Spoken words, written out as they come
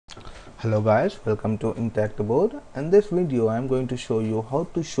Hello guys, welcome to Abode. In this video I am going to show you how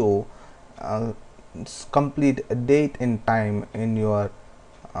to show uh, complete date and time in your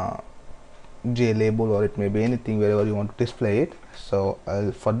uh, JLabel, or it may be anything wherever you want to display it. So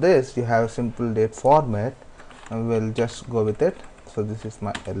for this you have a simple date format, and we'll just go with it. So this is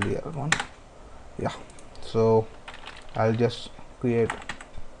my earlier one. Yeah, so I'll just create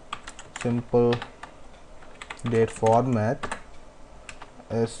simple date format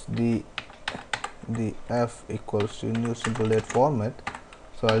as the f equals to new simple date format.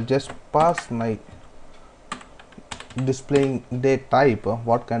 So I'll just pass my displaying date type,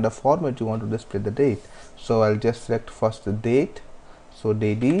 what kind of format you want to display the date. So I'll just select first the date, so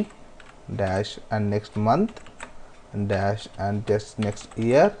dd dash and next month and dash and just next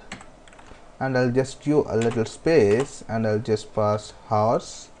year, and I'll just give a little space and I'll just pass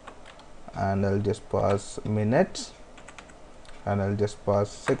hours, and I'll just pass minutes, and I'll just pass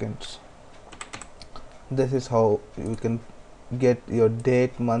seconds. This is how you can get your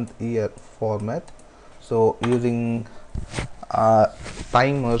date, month, year format. So using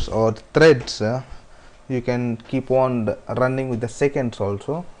timers or threads, you can keep on running with the seconds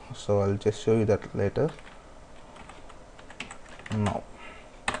also. So I'll just show you that later. Now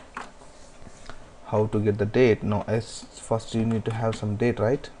how to get the date. Now as first you need to have some date,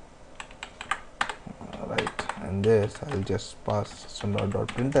 right? And this I'll just pass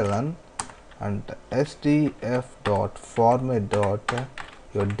system.println and sdf dot format dot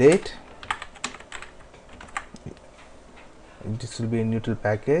your date. This will be a util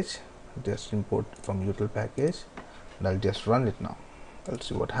package. Just import from util package, and I'll just run it now. Let's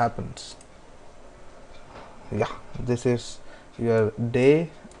see what happens. Yeah, this is your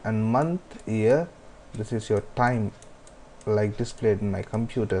day and month, year. This is your time, like displayed in my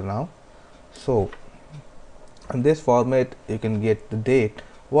computer now. So in this format you can get the date.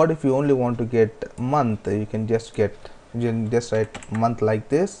 What if you only want to get month? You can just write month like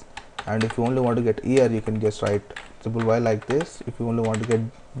this, and if you only want to get year, you can just write triple y like this. If you only want to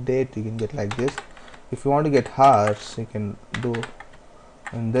get date, you can get like this. If you want to get hours, you can do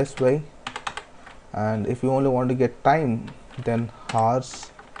in this way, and if you only want to get time, then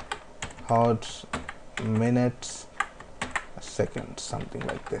hours, minutes, seconds, something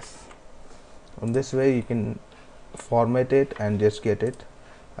like this. In this way you can format it and just get it.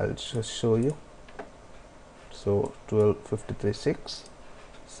 I'll just show you. So 12:53:06.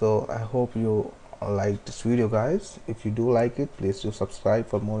 So I hope you like this video, guys. If you do like it, please do subscribe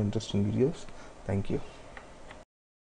for more interesting videos. Thank you.